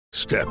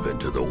Step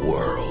into the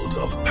world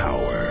of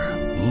power,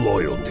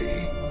 loyalty,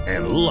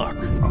 and luck.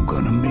 I'm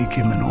gonna make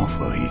him an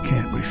offer he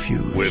can't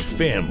refuse. With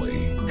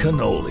family,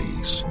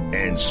 cannolis,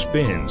 and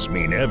spins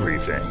mean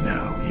everything.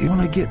 Now, you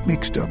wanna get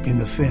mixed up in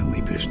the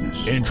family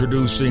business.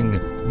 Introducing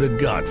The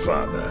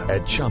Godfather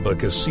at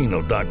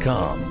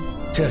ChumbaCasino.com.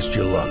 Test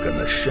your luck in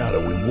the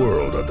shadowy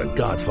world of The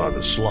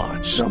Godfather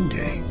slot.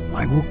 Someday,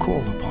 I will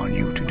call upon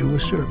you to do a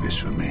service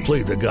for me.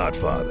 Play The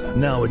Godfather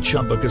now at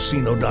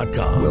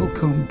ChumbaCasino.com.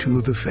 Welcome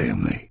to the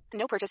family.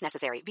 No purchase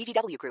necessary.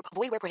 VGW Group.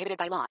 Void where prohibited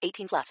by law.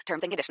 18 plus.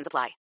 Terms and conditions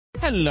apply.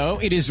 Hello,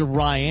 it is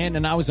Ryan,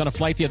 and I was on a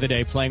flight the other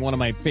day playing one of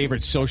my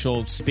favorite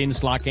social spin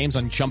slot games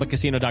on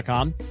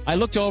ChumbaCasino.com. I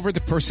looked over at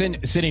the person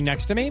sitting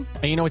next to me,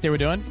 and you know what they were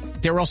doing?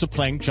 They were also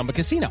playing Chumba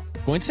Casino.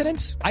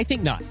 Coincidence? I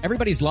think not.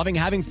 Everybody's loving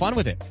having fun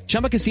with it.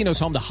 Chumba Casino is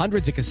home to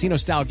hundreds of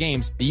casino-style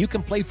games that you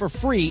can play for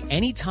free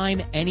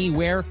anytime,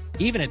 anywhere,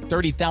 even at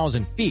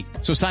 30,000 feet.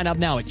 So sign up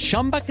now at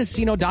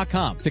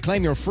ChumbaCasino.com to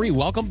claim your free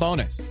welcome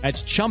bonus.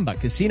 That's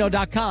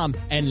ChumbaCasino.com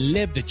and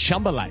live the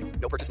Chumba life.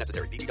 No purchase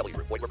necessary. VGW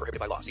Group. Void where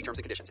prohibited by law. See terms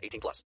and conditions. 18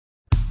 plus.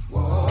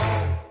 Whoa,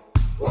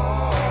 whoa,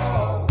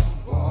 whoa,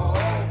 whoa,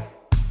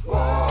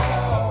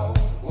 whoa,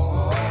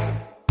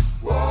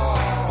 whoa.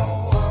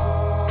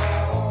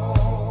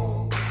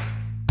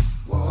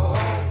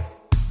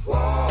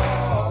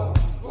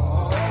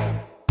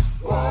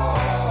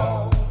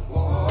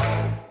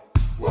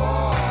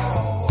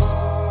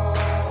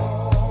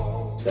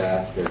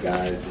 Staff, their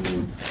guys,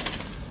 and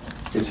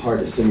it's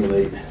hard to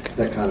simulate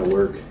that kind of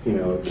work. You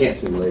know, you can't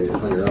simulate it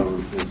on your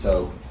own, and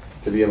so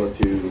to be able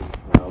to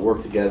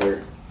work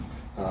together,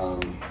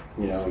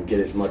 you know, and get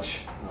as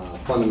much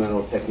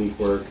fundamental technique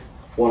work,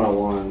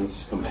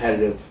 one-on-ones,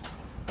 competitive,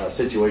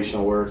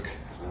 situational work,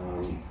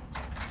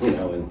 you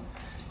know, and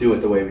do it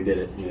the way we did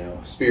it. You know,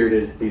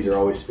 spirited. These are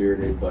always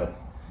spirited, but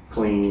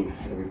clean.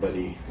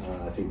 Everybody,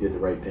 I think, did the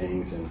right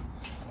things, and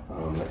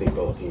I think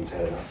both teams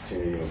had an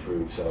opportunity to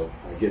improve. So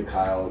I give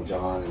Kyle and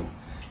John and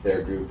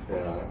their group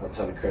a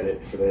ton of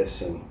credit for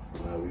this, and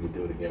we would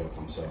do it again with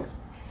them. So.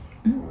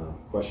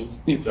 Questions?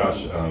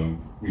 Josh,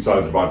 we saw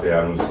Devontae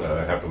Adams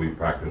have to leave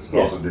practice, and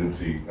also didn't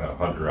see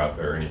Hunter out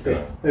there.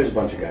 There's a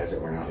bunch of guys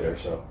that weren't out there,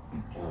 so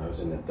I was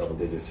in the double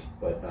digits.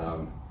 But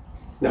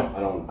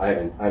no, I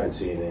haven't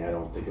seen anything. I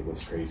don't think it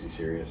was crazy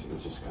serious. It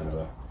was just kind of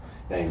a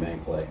bang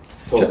play,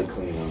 totally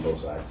clean on both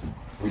sides.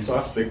 We saw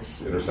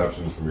 6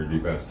 interceptions from your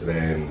defense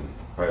today, and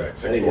probably like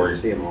 6 I more.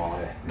 didn't see them all.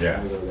 I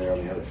was over there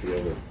on the other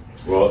field.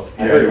 Well,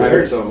 I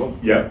heard some of them.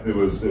 Yeah, it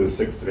was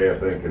 6 today, I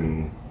think,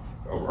 and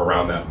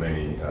around that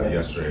many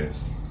yesterday.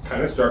 It's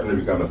kind of starting to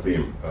become a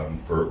theme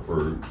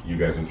for you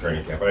guys in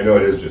training camp. And I know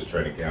it is just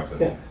training camp,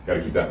 and got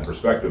to keep that in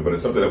perspective, but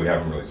it's something that we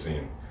haven't really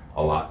seen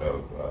a lot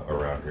of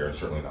around here, and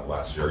certainly not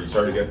last year. Are you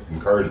starting to get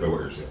encouraged by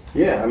what you're seeing?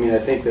 Yeah, I mean, I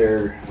think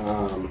they're,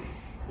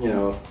 you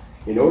know,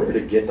 in order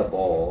to get the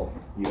ball,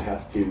 you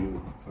have to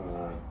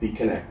be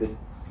connected.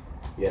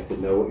 You have to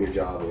know what your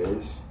job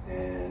is,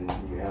 and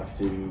you have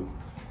to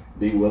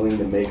be willing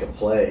to make a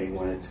play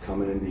when it's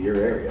coming into your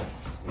area.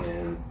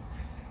 And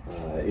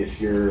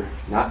if you're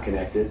not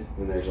connected,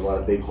 then there's a lot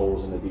of big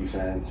holes in the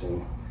defense,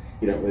 and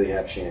you don't really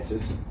have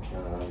chances.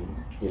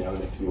 You know,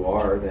 and if you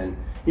are, then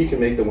you can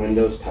make the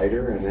windows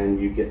tighter, and then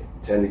you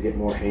tend to get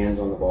more hands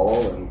on the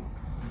ball. And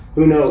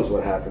who knows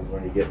what happens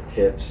when you get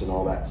tips and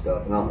all that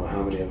stuff. And I don't know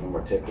how many of them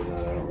are tipped or not.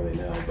 I don't really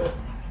know, but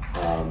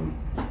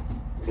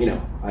you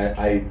know,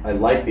 I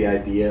like the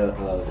idea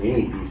of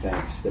any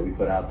defense that we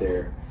put out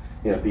there.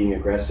 You know, being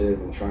aggressive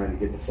and trying to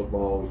get the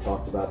football. We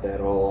talked about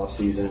that all off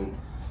season.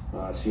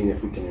 Seeing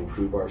if we can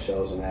improve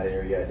ourselves in that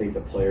area. I think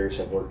the players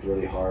have worked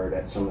really hard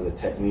at some of the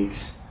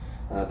techniques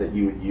that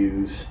you would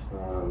use,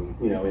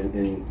 you know,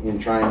 in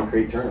trying to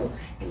create turnovers,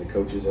 and the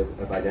coaches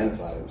have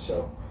identified them.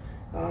 So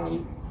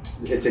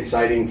it's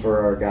exciting for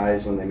our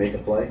guys when they make a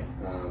play,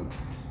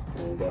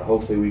 and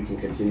hopefully we can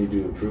continue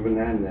to improve in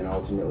that, and then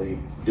ultimately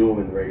do them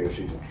in the regular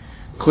season.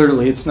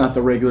 Clearly, it's not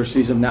the regular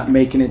season, not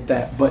making it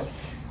that, but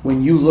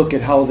when you look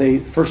at how they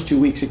first 2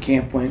 weeks of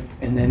camp went,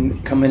 and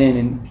then coming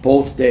in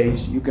both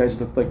days, you guys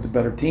looked like the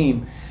better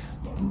team.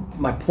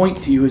 My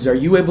point to you is, are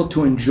you able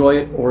to enjoy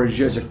it, or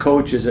as a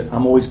coach, is it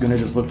I'm always going to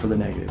just look for the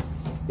negative?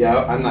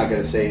 Yeah, I'm not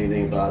going to say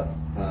anything about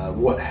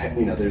what,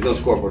 you know, there's no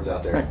scoreboards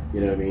out there, right.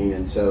 You know what I mean?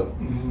 And so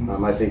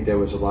I think there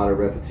was a lot of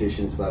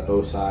repetitions by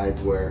both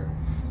sides where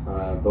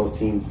both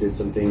teams did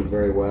some things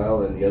very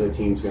well, and the other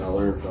team's going to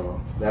learn from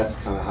them. That's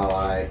kind of how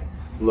I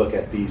look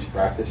at these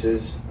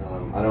practices.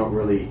 I don't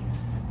really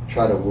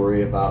try to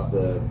worry about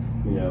the,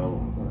 you know,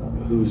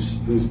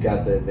 who's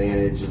got the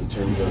advantage in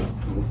terms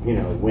of, you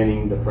know,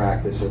 winning the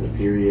practice or the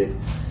period.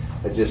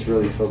 I just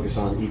really focus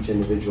on each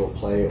individual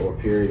play or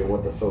period and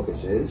what the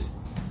focus is.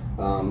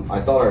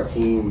 I thought our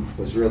team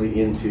was really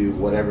into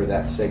whatever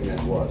that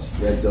segment was.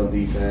 Red zone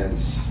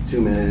defense,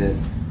 2-minute,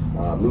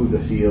 move the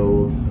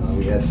field.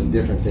 We had some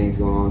different things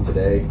going on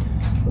today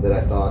that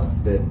I thought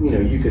that, you know,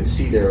 you could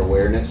see their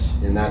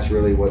awareness, and that's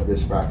really what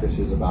this practice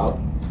is about,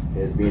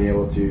 is being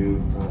able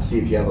to see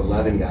if you have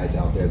 11 guys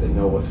out there that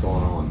know what's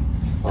going on,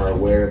 are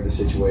aware of the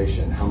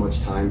situation, how much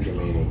time's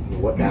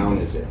remaining, what down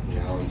is it, you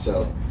know, and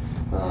so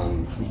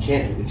you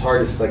can't. It's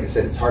hard to, like I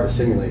said, it's hard to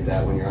simulate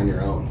that when you're on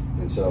your own.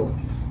 And so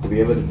to be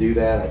able to do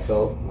that, I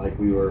felt like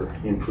we were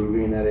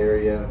improving in that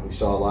area. We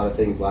saw a lot of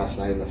things last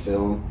night in the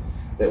film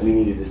that we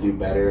needed to do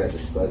better as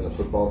a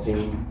football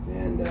team.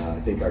 And I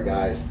think our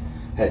guys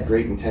had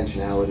great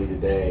intentionality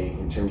today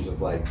in terms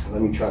of like,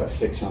 let me try to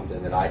fix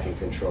something that I can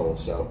control.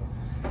 So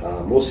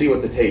we'll see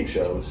what the tape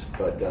shows,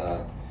 but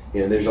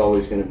there's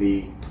always going to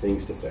be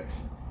things to fix.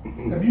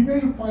 Have you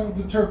made a final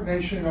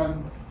determination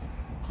on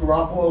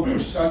Garoppolo for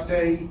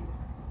Sunday?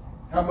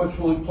 How much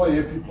will he play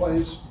if he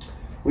plays?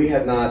 We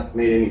have not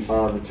made any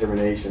final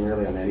determination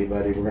really on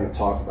anybody. We're going to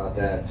talk about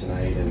that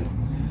tonight,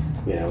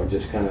 and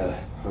just kind of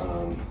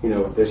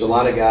there's a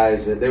lot of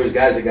guys there was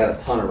guys that got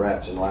a ton of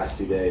reps in the last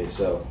 2 days,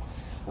 so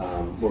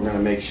we're going to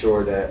make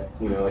sure that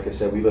like I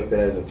said, we looked at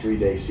it as a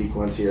 3-day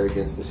sequence here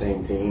against the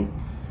same team.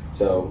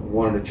 So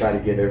wanted to try to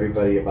give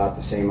everybody about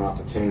the same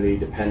opportunity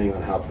depending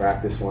on how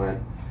practice went,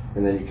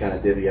 and then you kind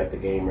of divvy up the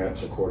game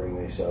reps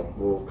accordingly. So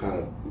we'll kind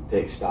of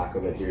take stock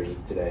of it here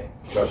today.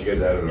 Josh, you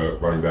guys added a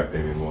running back,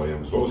 Damian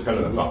Williams. What was kind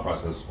of the thought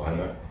process behind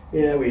that?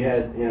 Yeah, we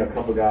had a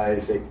couple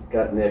guys that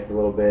got nicked a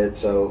little bit,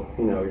 so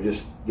we're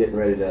just getting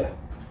ready to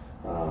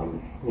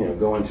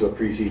go into a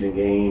preseason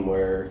game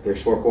where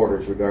there's 4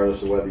 quarters,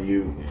 regardless of whether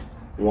you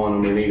want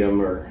them or need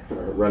them or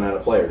run out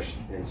of players.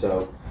 And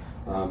so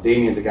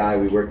Damian's a guy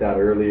we worked out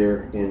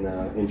earlier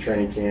in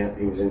training camp.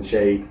 He was in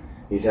shape.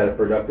 He's had a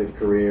productive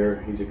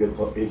career. He's a good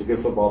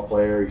football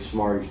player. He's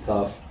smart. He's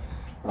tough.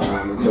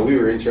 And so we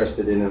were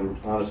interested in him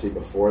honestly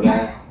before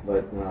that.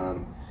 But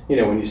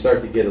when you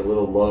start to get a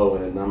little low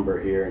in a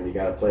number here, and you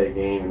got to play a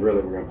game, and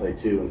really we're going to play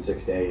 2 in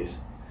 6 days,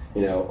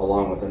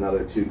 along with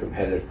another 2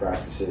 competitive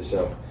practices.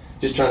 So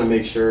just trying to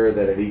make sure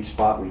that at each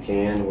spot we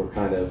can, we're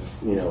kind of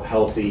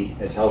healthy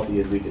as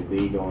we can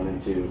be going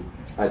into,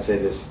 I'd say,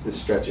 this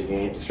stretch of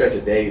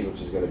days,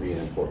 which is going to be an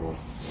important one.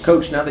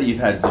 Coach, now that you've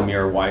had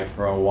Zamir White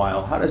for a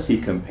while, how does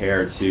he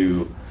compare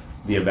to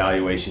the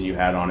evaluation you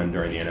had on him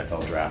during the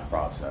NFL draft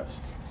process?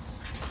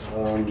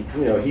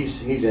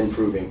 He's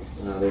improving.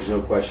 There's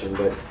no question.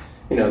 But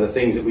the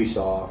things that we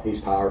saw,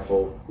 he's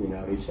powerful.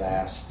 He's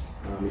fast.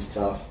 He's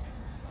tough.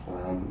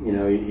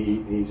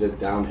 He's a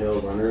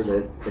downhill runner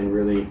that can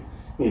really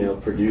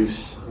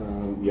produce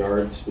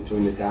yards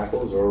between the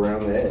tackles or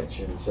around the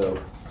edge. And so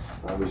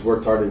he's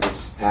worked hard at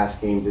his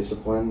pass game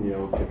discipline,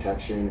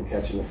 protection and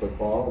catching the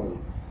football,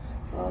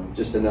 and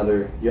just a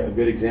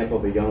good example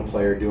of a young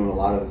player doing a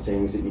lot of the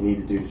things that you need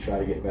to do to try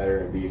to get better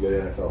and be a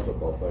good NFL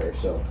football player.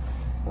 So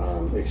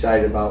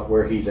excited about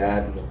where he's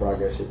at and the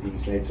progress that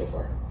he's made so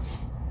far.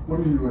 What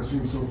have you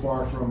seen so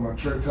far from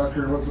Trey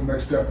Tucker? What's the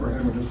next step for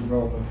him in his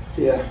development?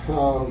 Yeah,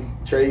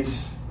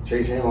 Trey's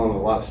handling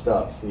a lot of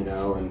stuff,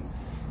 and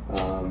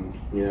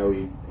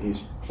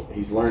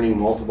he's learning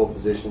multiple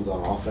positions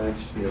on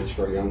offense. Just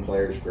for a young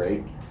player, it's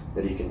great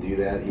that he can do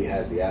that. He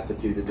has the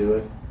aptitude to do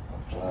it.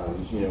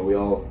 We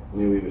all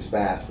knew he was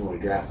fast when we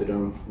drafted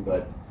him,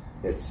 but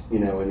it's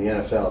in the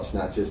NFL, it's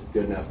not just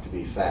good enough to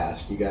be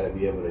fast. You got to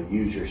be able to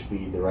use your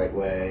speed the right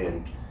way,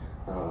 and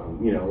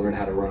learn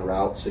how to run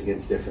routes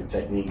against different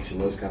techniques and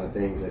those kind of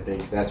things. I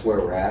think that's where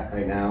we're at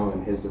right now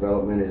in his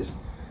development is,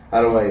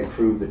 how do I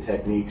improve the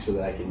technique so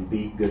that I can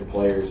beat good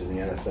players in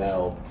the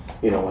NFL,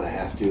 when I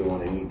have to and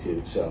when I need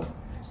to. So,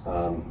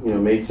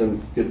 made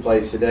some good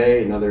plays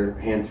today, another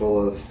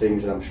handful of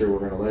things that I'm sure we're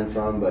going to learn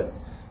from, but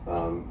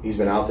he's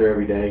been out there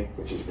every day,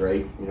 which is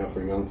great,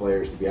 for young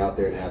players to be out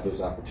there and have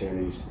those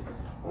opportunities.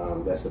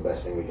 That's the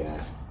best thing we can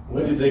ask.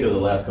 What did you think of the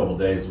last couple of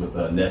days with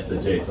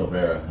Nesta Jade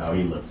Silvera, how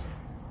he looked?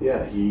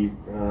 Yeah,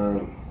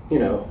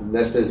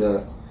 Nesta's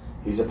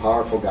he's a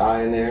powerful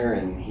guy in there,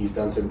 and he's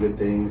done some good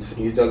things.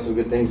 He's done some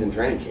good things in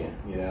training camp,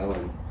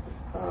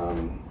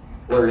 and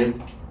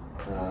learning.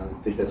 I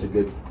think that's a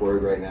good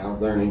word right now,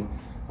 learning,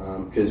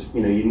 because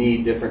you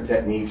need different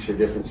techniques for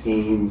different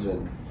schemes,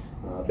 and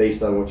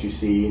based on what you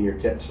see in your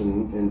tips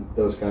and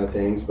those kind of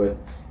things. But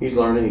he's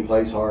learning. He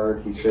plays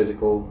hard. He's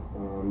physical.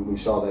 We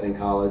saw that in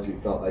college. We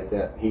felt like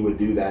that he would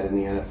do that in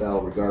the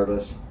NFL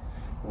regardless.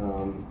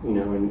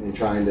 And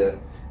trying to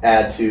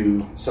add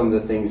to some of the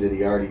things that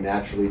he already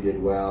naturally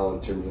did well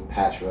in terms of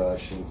pass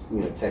rush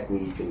and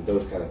technique and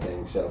those kind of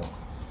things. So,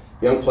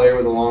 young player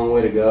with a long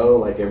way to go,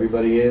 like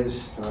everybody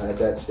is at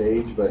that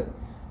stage. But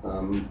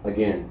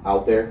again,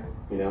 out there,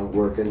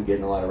 working,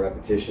 getting a lot of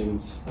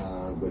repetitions,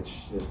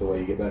 which is the way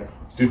you get better.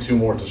 Let's do 2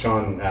 more to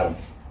Sean and Adam.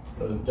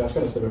 Josh,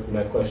 kind of stepping from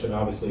that question,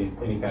 obviously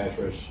any pass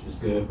rush is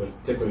good, but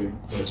typically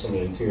when it's from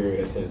the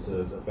interior, that tends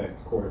to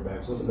affect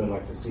quarterbacks. What's it been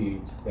like to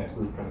see that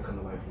group kind of come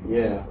to life for you?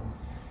 Yeah,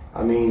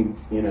 I mean,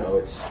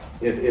 it's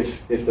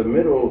if the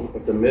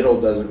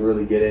middle doesn't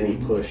really get any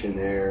push in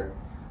there,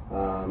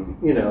 and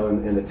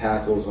the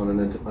tackles on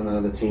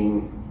another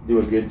team do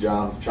a good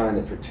job of trying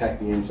to protect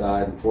the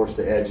inside and force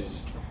the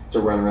edges to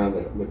run around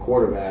the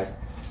quarterback,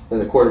 then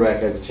the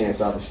quarterback has a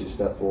chance, obviously, to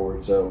step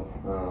forward. So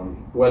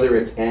whether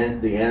it's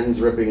the ends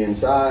ripping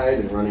inside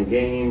and running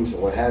games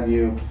or what have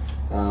you,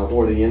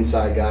 or the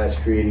inside guys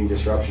creating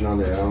disruption on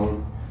their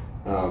own,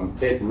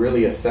 it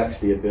really affects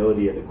the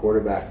ability of the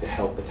quarterback to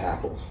help the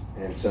tackles.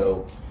 And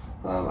so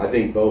I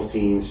think both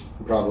teams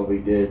probably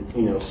did,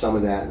 some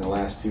of that in the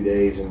last 2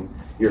 days, and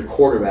your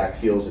quarterback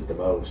feels it the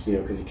most,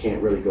 because he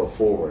can't really go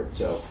forward.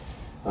 So,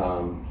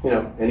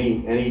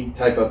 any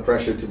type of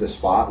pressure to the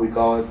spot, we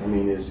call it,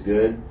 is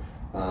good.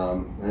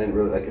 And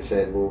really, like I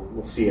said,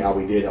 we'll see how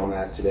we did on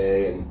that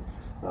today,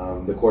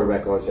 and the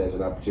quarterback always has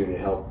an opportunity to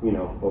help,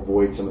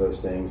 avoid some of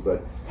those things.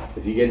 But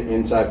if you get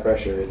inside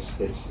pressure, it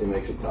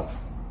makes it tough.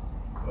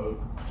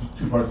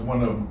 Two parts.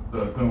 One of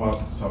it's been a while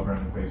since I saw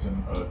Brandon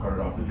Faison carted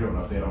off. Did you have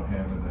an update on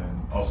him? And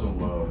then also,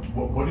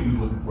 what are you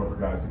looking for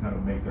guys to kind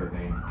of make their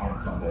name on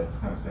Sunday, to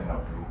kind of stand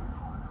out for you?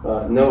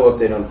 No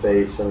update on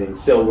Face.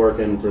 Still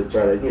working to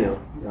try to,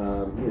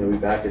 be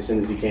back as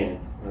soon as he can.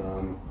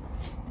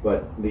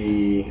 But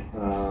the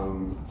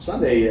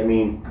Sunday,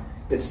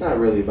 it's not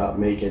really about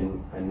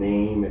making a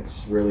name.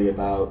 It's really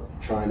about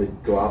trying to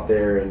go out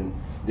there and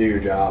do your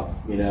job,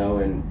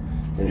 and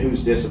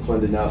who's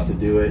disciplined enough to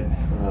do it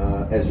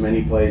as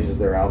many plays as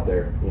they're out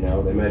there.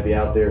 They might be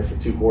out there for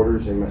 2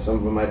 quarters, and some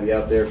of them might be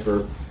out there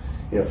for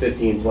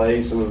 15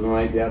 plays. Some of them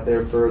might be out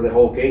there for the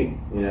whole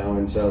game.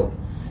 And so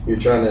you're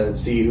trying to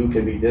see who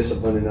can be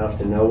disciplined enough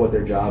to know what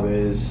their job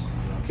is,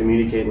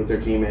 communicate with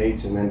their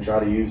teammates, and then try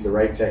to use the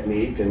right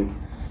technique and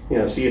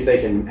see if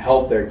they can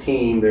help their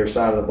team, their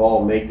side of the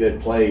ball, make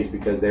good plays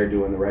because they're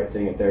doing the right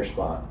thing at their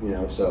spot.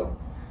 So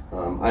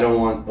I don't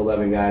want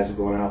 11 guys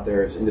going out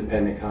there as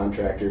independent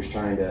contractors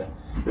trying to,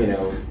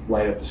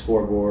 light up the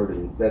scoreboard,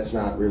 and that's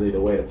not really the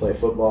way to play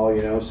football,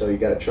 So you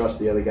got to trust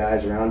the other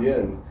guys around you,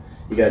 and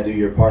you got to do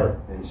your part.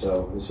 And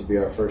so this will be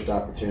our first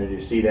opportunity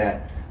to see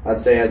that, I'd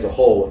say, as a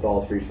whole with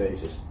all 3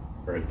 phases.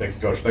 Great. Thank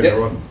you, Coach. Thank you,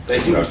 everyone.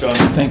 Thank you, Josh.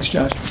 Thanks,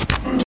 Josh.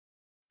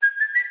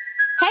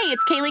 Hey,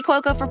 it's Kaylee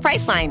Cuoco for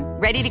Priceline.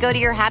 Ready to go to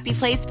your happy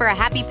place for a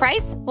happy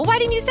price? Well, why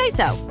didn't you say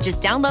so?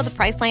 Just download the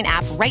Priceline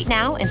app right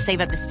now and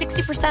save up to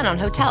 60% on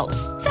hotels.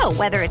 So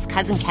whether it's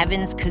Cousin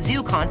Kevin's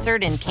Kazoo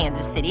Concert in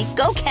Kansas City,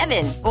 go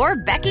Kevin, or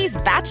Becky's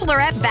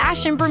Bachelorette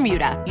Bash in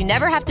Bermuda, you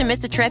never have to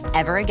miss a trip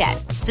ever again.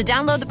 So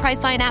download the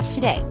Priceline app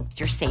today.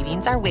 Your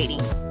savings are waiting.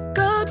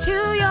 Go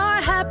to your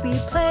happy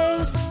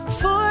place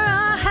for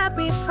a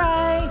happy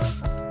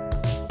price.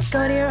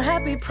 Go to your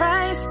happy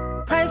price,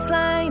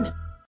 Priceline.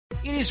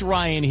 It is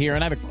Ryan here,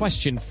 and I have a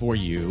question for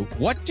you.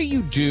 What do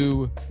you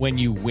do when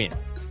you win?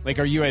 Like,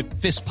 are you a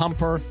fist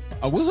pumper,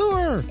 a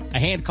woohooer, a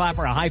hand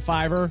clapper, a high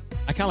fiver?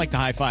 I kind of like the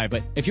high five,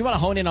 but if you want to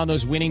hone in on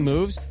those winning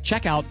moves,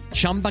 check out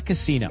Chumba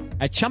Casino.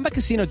 At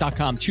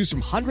ChumbaCasino.com, choose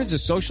from hundreds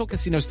of social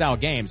casino-style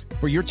games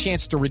for your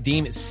chance to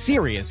redeem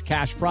serious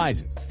cash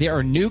prizes. There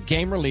are new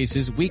game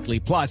releases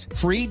weekly, plus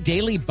free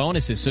daily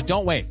bonuses. So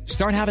don't wait.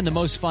 Start having the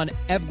most fun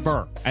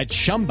ever at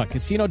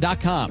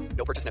ChumbaCasino.com.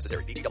 No purchase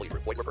necessary. VGW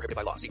Group. Void where prohibited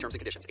by law. See terms and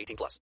conditions.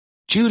 18+.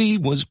 Judy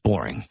was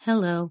boring.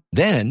 Hello.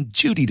 Then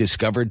Judy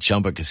discovered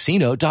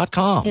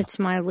ChumbaCasino.com. It's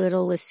my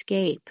little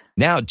escape.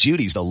 Now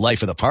Judy's the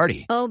life of the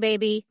party. Oh,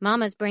 baby,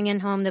 mama's bringing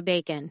home the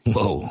bacon.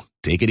 Whoa,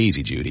 take it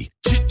easy, Judy.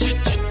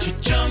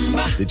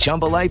 The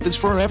Chumba life is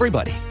for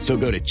everybody. So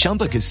go to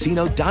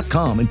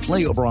ChumbaCasino.com and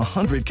play over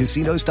 100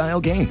 casino-style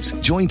games.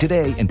 Join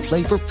today and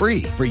play for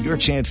free for your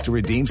chance to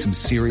redeem some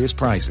serious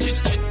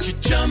prizes.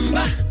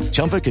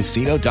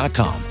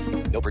 ChumbaCasino.com.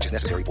 No purchase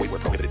necessary. Void where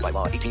prohibited by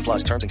law.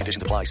 18+. Terms and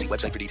conditions apply. See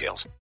website for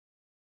details.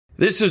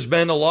 This has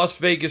been a Las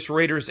Vegas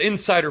Raiders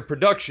Insider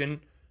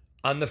production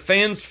on the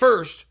Fans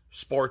First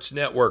Sports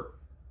Network.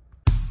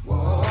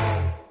 Whoa,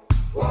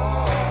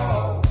 whoa.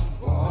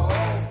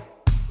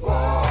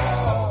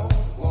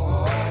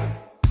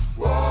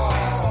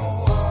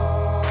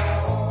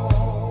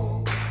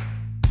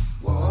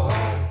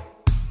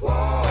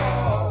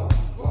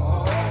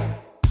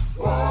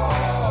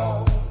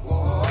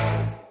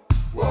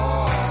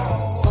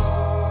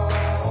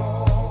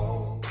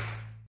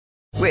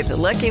 With the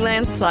Lucky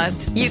Land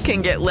Slots, you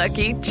can get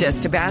lucky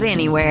just about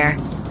anywhere.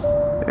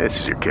 This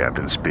is your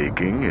captain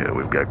speaking.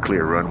 We've got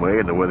clear runway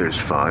and the weather's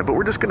fine, but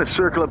we're just going to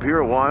circle up here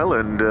a while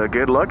and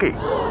get lucky.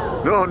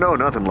 No,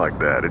 nothing like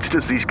that. It's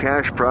just these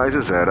cash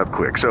prizes add up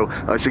quick. So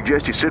I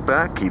suggest you sit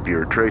back, keep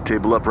your tray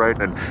table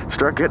upright, and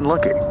start getting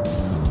lucky.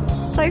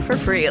 Play for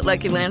free at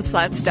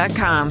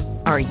LuckyLandSlots.com.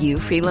 Are you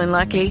feeling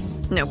lucky?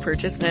 No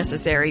purchase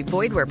necessary.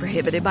 Void where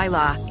prohibited by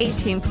law.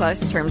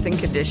 18+ terms and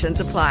conditions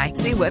apply.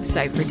 See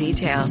website for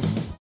details.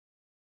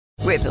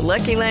 With the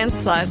Lucky Land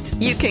Slots,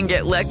 you can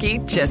get lucky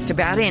just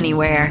about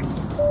anywhere.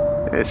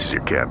 This is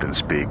your captain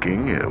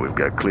speaking. We've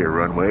got clear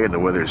runway and the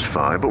weather's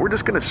fine, but we're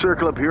just going to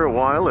circle up here a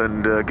while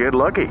and get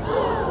lucky.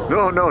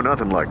 No,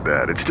 nothing like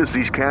that. It's just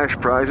these cash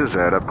prizes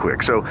add up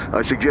quick. So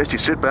I suggest you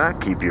sit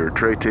back, keep your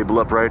tray table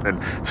upright,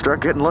 and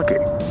start getting lucky.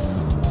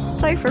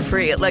 Play for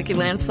free at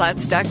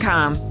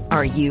LuckyLandSlots.com.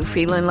 Are you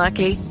feeling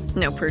lucky?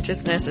 No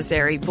purchase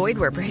necessary. Void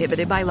where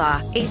prohibited by law.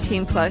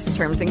 18+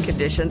 terms and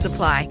conditions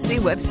apply. See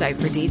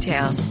website for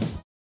details.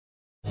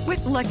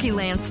 With Lucky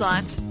Land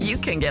Slots, you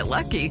can get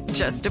lucky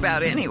just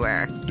about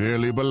anywhere.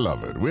 Dearly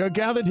beloved, we are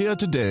gathered here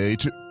today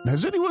to...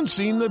 Has anyone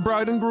seen the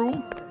bride and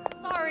groom?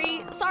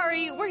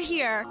 Sorry, we're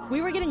here.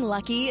 We were getting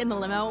lucky in the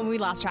limo and we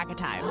lost track of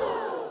time.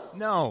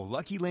 No,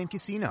 Lucky Land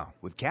Casino,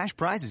 with cash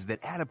prizes that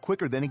add up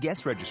quicker than a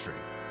guest registry.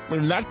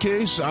 In that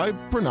case, I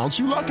pronounce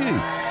you lucky.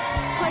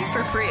 Play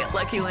for free at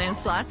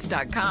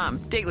LuckyLandSlots.com.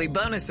 Daily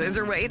bonuses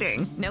are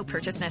waiting. No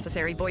purchase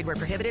necessary. Void where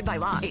prohibited by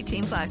law.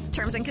 18+.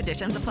 Terms and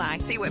conditions apply.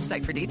 See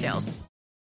website for details.